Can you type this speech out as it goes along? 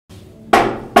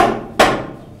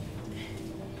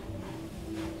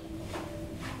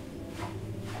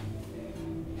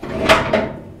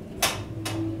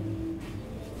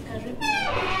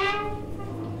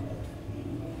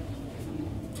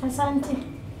Asante.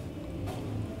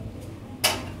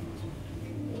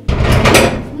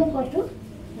 Mungu tu.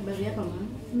 Habari yako mama?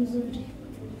 Mzuri.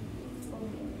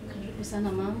 Karibu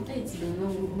sana mama. It's been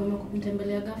long. Mama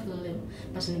kunitembelea ghafla leo.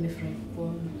 Basi nimefurahi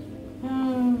kuona.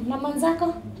 Na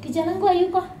mwanzako? Kijana wangu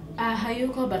hayuko?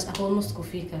 Hayuko but ako almost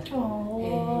kufika.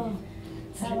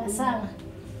 Sawa sawa.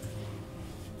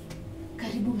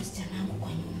 Karibu msichana wangu kwa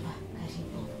nyumba.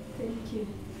 Karibu. Thank you.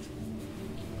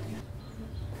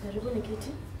 Karibu nikiti.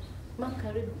 Mama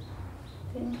karibu.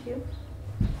 Thank you.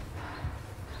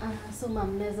 So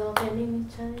mama mnaweza wapea nini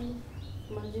chai?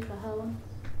 Maji, kahawa?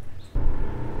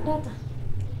 Data.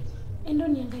 Endo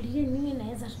niangalie nini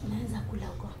naweza kula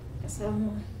huko. Sawa.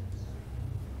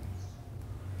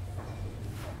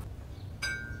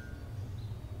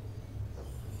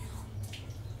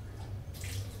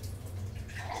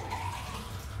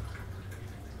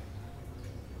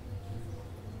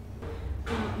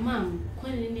 Mom,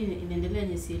 kwani nini inaendelea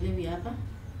nyesielewi hapa?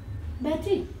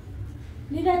 Betty,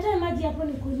 niletee maji hapo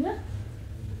nikunywe.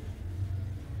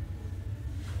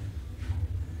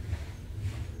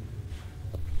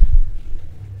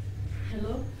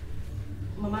 Hello?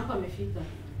 Mama yako amefika.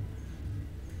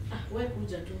 Wewe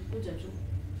kuja tu.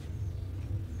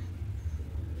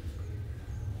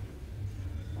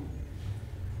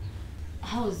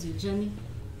 How was your journey?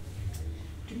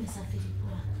 Tumesafiri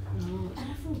poa.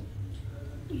 Alafu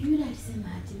yule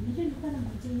alisema ati nilikuwa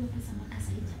nangojea hiyo pesa mpaka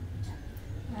sasa hijakuja.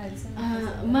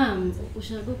 Alisema ma'am,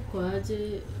 ushago kwa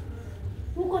aje?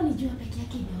 Huko ni jua peke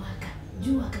yake imewaka.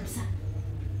 Jua kabisa.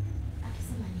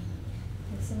 Akisema nini?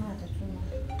 Alisema atatuma.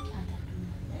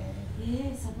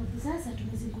 Sababu sasa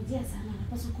tumezingojea sana,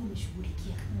 napaswa kuwa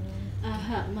umeshughulikia.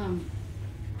 Ma'am.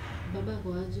 Baba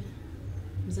kwa aje?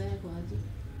 Mzee kwa aje?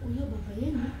 Huyo baba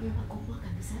yenu ako poa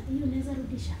kabisa. Hiyo naweza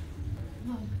rudisha.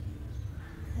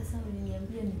 Sasa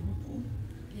uliniambia ni huku.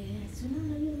 Si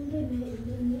unaona hiyo nyumba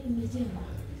imejengwa.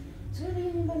 Si unaona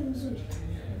hiyo nyumba ni mzuri.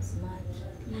 Smart.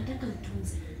 Nataka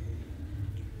utunze.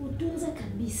 Utunze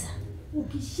kabisa.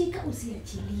 Ukishika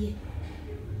usiachilie.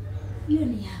 Hiyo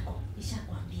ni yako,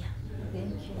 nishakwambia.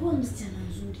 Thank you. Kuwa msichana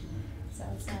mzuri.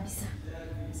 Sawa kabisa.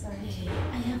 Sawa.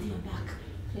 I have your back.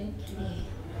 Thank you.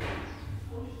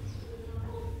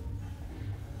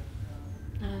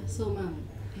 So ma'am,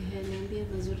 niambie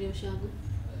mazuri ya ushago.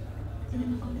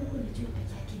 Nimekwambia kuna jua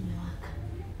peke yake imewaka.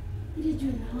 Ile jua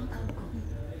inawaka huko.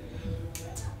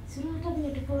 Sio hata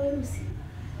vile tuko weusi.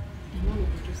 Mama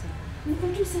uko sana. Niko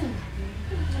tu sana.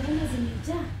 Chakula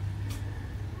zimejaa.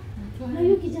 Na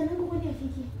huyo kijana wangu kwani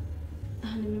afiki?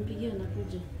 Nimempigia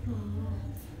anakuja.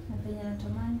 Na penye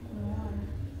natamani kumuona.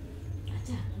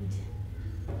 Acha akuje.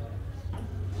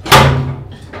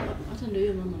 Hata ndio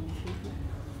hiyo mama amefika.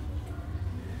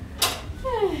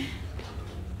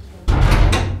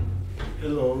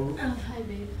 Hello. Hi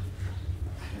babe.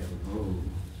 Hello.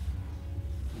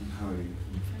 And how are you?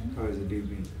 How has the day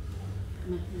been?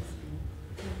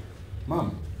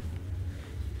 Mom.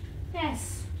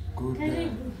 Yes. Good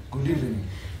evening.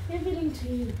 Evening to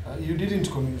you. You didn't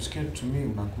communicate to me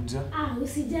unakuja.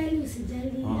 Usijali.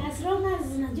 As long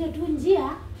as najua tu njia,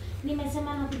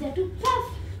 nimesema nakuja tu paf.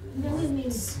 Ndio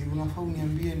mimi. Si unafaa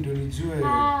uniambie ndio nijue.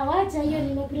 Wacha hiyo,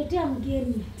 nimekuletea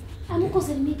mgeni. Amuko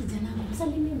salimia kijana wangu.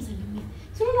 Msalimie.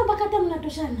 Si unaona mpaka hata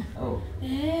mnatoshana?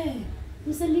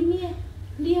 Msalimie.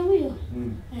 Ndiye huyo.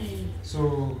 So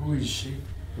who is she?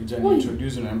 Ujani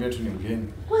introduce unaniambia tu ni mgeni.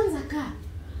 Kwanza kaa.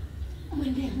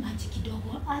 Mwende maji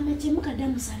kidogo. Amechemka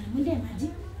damu sana. Mwende maji.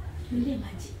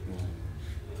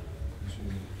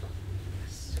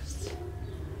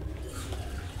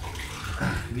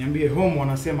 Niambie home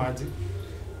wanasema aje?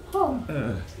 Home?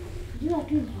 Jua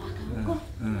tu imewaka huko.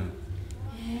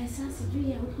 Sasa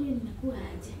sijui ya huku imekuwa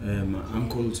aje.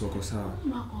 Uncles wako sawa.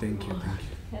 Thank you.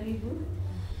 Karibu.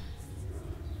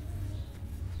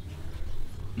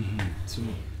 So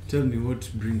tell me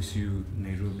what brings you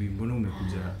Nairobi? Mbona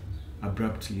umekuja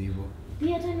abruptly hivyo?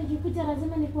 Pia hata nikikuja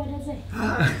lazima nikueleze.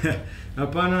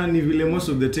 Hapana, ni vile most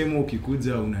of the time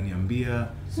ukikuja unaniambia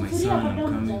my son I'm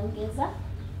coming.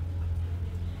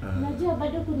 Najua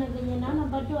bado kuna venye naona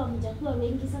bado hamjakuwa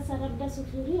wengi, sasa labda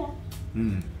sufuria.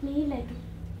 Ni ile tu.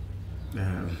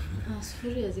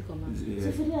 Sufuria ziko mama.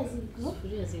 Sufuria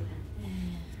ziko.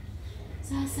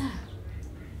 Sasa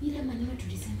ile maneno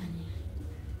tulisema ni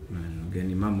maneno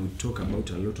gani mama? We talk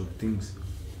about a lot of things.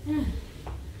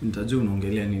 Nitajua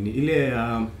unaongelea nini? Ile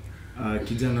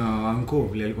kijana wangu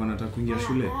vile alikuwa anataka kuingia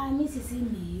shule. Mimi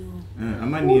sisemi hiyo.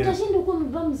 Ama ni utashinda uko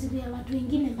mbeba mzigo ya watu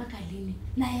wengine mpaka lini?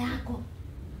 Na yako.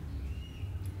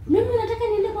 Mimi nataka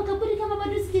niende kwa kaburi kama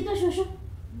bado sijitoa shosho.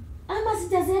 Ama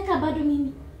sijazeeka bado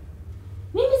mimi.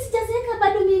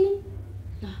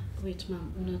 Wait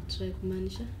mom, una try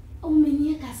kumaanisha?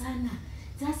 Umenieka sana.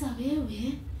 Sasa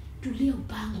wewe tulia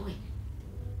upangwe.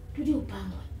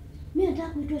 Mimi nataka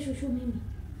kuitwa shosho mimi.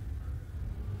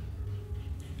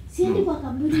 Siendi kwa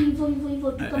kaburi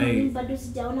hivyo tu kama mimi bado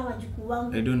sijaona wajukuu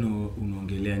wangu. I don't know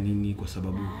unaongelea nini kwa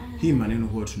sababu hii maneno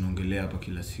huwa tunaongelea hapa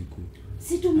kila siku.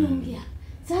 Si tumeongea.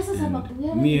 Sasa sababu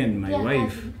wewe me and my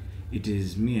wife, it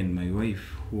is me and my wife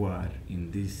who are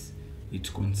in this.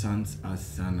 It concerns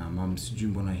us sana. Mom, sijui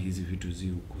mbona hizi vitu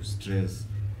zi ku stress.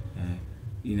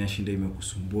 Inashinda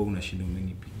imekusumbua, unashinda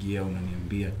umenipigia,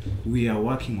 unaniambia. We are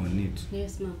working on it.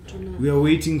 Yes, ma'am. We are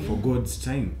waiting for God's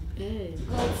time.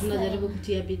 Tunajaribu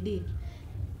kutia bidii.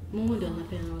 Mungu ndio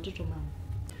anapeana watoto mama.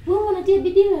 Wewe unatia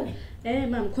bidii wewe?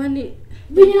 Ma'am, kwani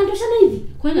bidii inatoshana hivi?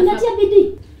 Unatia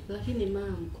bidii? Lakini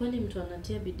ma'am, kwani mtu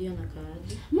anatia bidii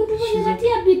anakaaje? Mtu mwenye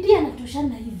anatia bidii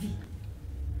anatoshana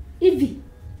hivi.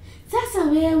 Sasa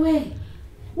wewe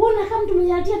kama mtu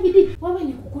mwenye anatia bidii, wewe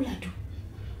ni kukula tu.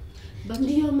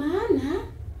 Ndio maana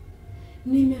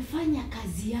nimefanya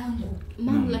kazi yangu.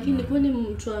 Ma'am, lakini kwani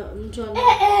mtu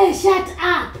shut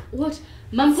up. What?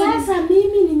 Ma'am, sasa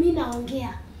mimi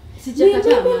naongea.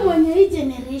 Sijakataa. Mimi mwenye hii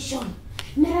generation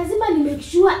na lazima ni make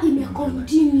sure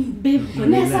continue. Babe,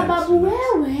 na sababu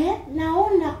wewe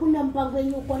naona kuna mpango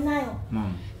yenye uko nayo.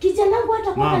 Kijana wangu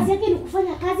hata kwa kazi yake ni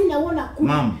kufanya kazi na wewe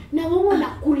unakula. Na wewe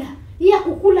unakula. Hii ya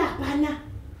kukula hapana.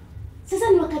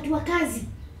 Sasa ni wakati wa kazi.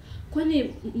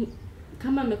 Kwani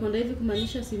kama amekonda hivi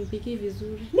kumaanisha simpiki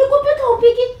vizuri? Nikupika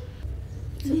upiki?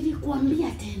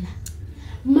 Nilikwambia tena.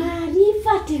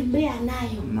 Maarifa tembea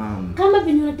nayo. Kama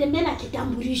vile unatembea na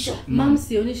kitambulisho. Ma'am,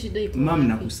 sioni shida iko. Ma'am,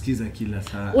 nakusikiza kila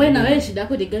saa. Wewe na wewe shida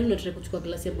yako ni gani? Unataka kuchukua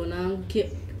glasi ya bwana wangu?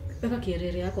 Peka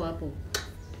kierere yako hapo.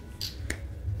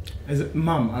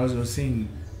 Ma'am, I was saying,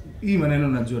 hii maneno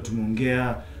najua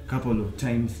tumeongea couple of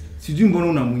times. Sijui mbona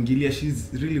unamuingilia.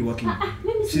 She's really working.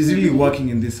 She's really working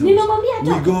in this house.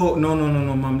 We go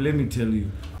no ma'am, let me tell you.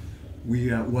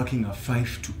 We are working a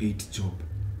 5 to 8 job.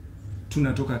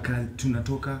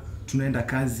 Tunaenda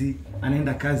kazi,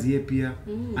 anaenda kazi yeye pia,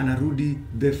 anarudi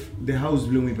the house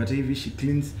vile umepata hivi, she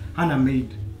cleans, hana maid.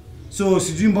 So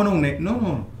sijui mbona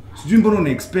sijui mbona una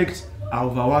expect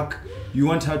overwork, you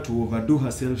want her to overdo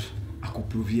herself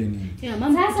akuprovia nini? Yeah,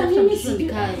 mama, sasa mimi si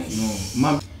kazi. No,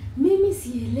 mama, mimi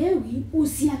sielewi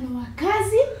uhusiano wa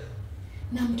kazi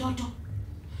na mtoto.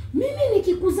 Mimi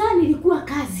nikikuzaa nilikuwa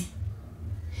kazi.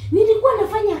 Nilikuwa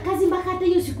nafanya kazi mpaka hata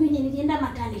hiyo siku yenye nilienda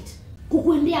maternity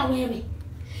kukuendea wewe.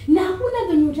 Na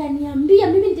hakuna venye utaniambia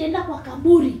mimi nitaenda kwa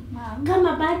kaburi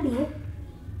kama bado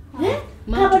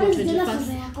Mama,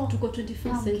 tuko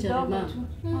 21st century mama.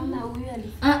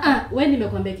 Wewe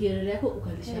nimekwambia kierere yako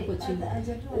ukalisha hapo chini.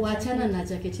 Waachana na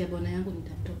jacket ya bwana yangu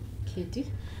nitatoa keti.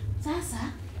 Sasa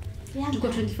tuko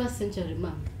 21st century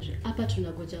mama. Hapa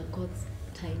tunagoja God's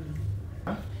timing.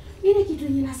 Ile kitu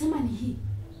yenye nasema ni hii.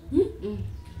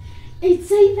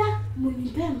 It's either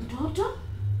mnipe mtoto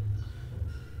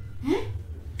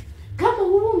kama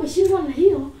wewe umeshindwa na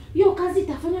hiyo kazi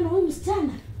itafanywa na wewe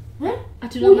msichana.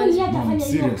 Atunamaanisha atafanya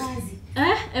hiyo kazi.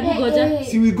 Hebu ngoja.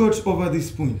 See, we got over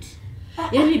this point.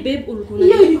 Yaani babe ulikuwa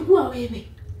hiyo ilikuwa wewe.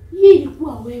 Hiyo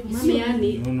ilikuwa wewe. Mama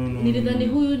yani nilidhani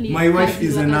huyu ni my wife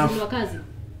is enough.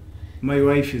 My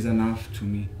wife is enough to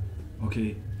me.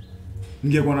 Okay.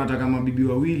 Ningekuwa nataka mabibi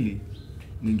wawili,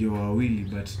 ningeoa wawili,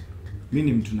 but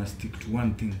mimi ni mtu na stick to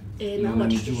one thing. Na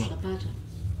unajua tutapata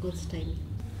God's time.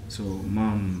 So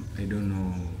mom, I don't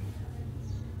know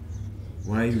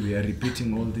why we are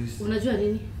repeating all this. Unajua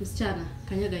nini? Msichana,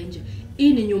 kanyaga nje.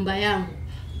 Hii ni nyumba yangu.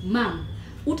 Mom,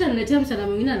 utaniletea msichana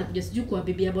mwingine anakuja sijui kwa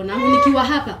bibi ya bwana wangu nikiwa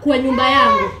hapa kwa nyumba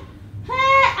yangu.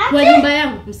 Kwa nyumba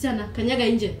yangu, msichana, kanyaga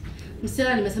nje.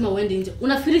 Msichana, nimesema uende nje.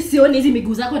 Unafikiri sioni hizi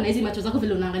miguu zako na hizi macho zako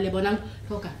vile unaangalia bwana wangu?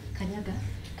 Toka, kanyaga.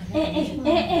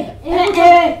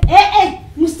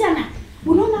 Msichana,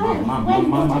 unaona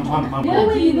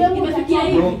wewe imefikia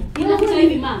hivi. Inakuta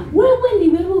hivi mama. Wewe ni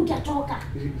wewe utatoka.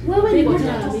 Wewe ni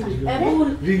utatoka.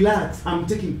 Relax, I'm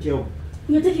taking care of.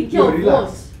 You're taking care of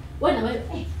what? Wewe na wewe.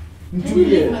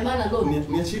 Mtulie.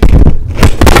 Niachie.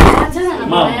 Achana na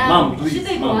baba yangu.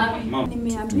 Shida iko wapi?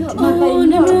 Nimeambiwa.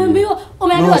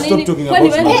 Umeambiwa nini? Kwani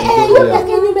wewe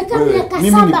yake nimekaa miaka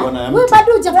 7. Wewe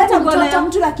bado hujapata mtoto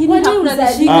mtu lakini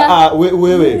unanishika.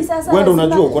 Wewe kwenda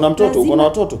unajua uko na mtoto, uko na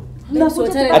watoto.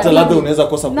 Hata labda unaweza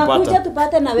kosa kupata. Nakuja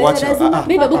tupate na wewe lazima.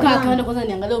 Mimi babuka akaenda kwanza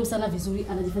niangalie msana vizuri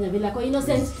anajifanya vile ako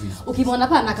innocent. Ukimwona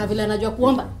hapa anakaa vile anajua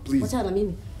kuomba. Achana na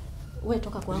mimi. Wewe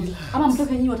toka kwangu. Ama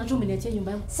mtoke nyinyi watatu mmeniachia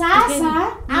nyumba yangu.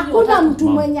 Sasa hakuna mtu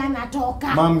mwenye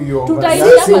anatoka.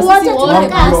 Tutaishi wote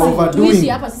tunakaa. Tuishi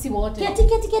hapa sisi wote.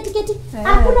 Keti.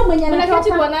 Hakuna mwenye anatoka.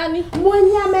 Keti kwa nani?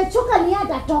 Mwenye amechoka ni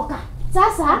atatoka.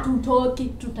 Sasa tutoki,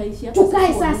 tutaishi hapa.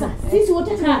 tukae sasa. Sisi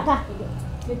wote tunakaa.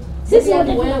 Sisi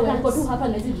wote tunakaa tu hapa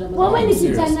na hizi drama. Wewe ni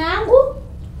kijana yangu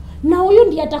na huyu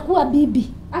ndiye atakuwa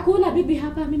bibi. Hakuna bibi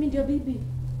hapa, mimi ndio bibi.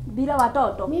 Bila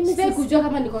watoto. Mimi sisi kujua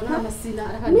kama niko na ama sina.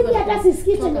 Mimi hata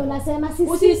sisikii chenye unasema,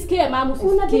 sisikii. Usisikie mama,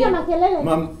 usisikie. Unapiga makelele.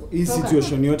 Ma'am, hii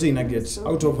situation yote ina get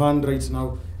out of hand right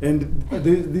now and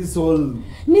this whole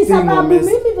Ni sababu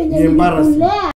mimi venye nilikulea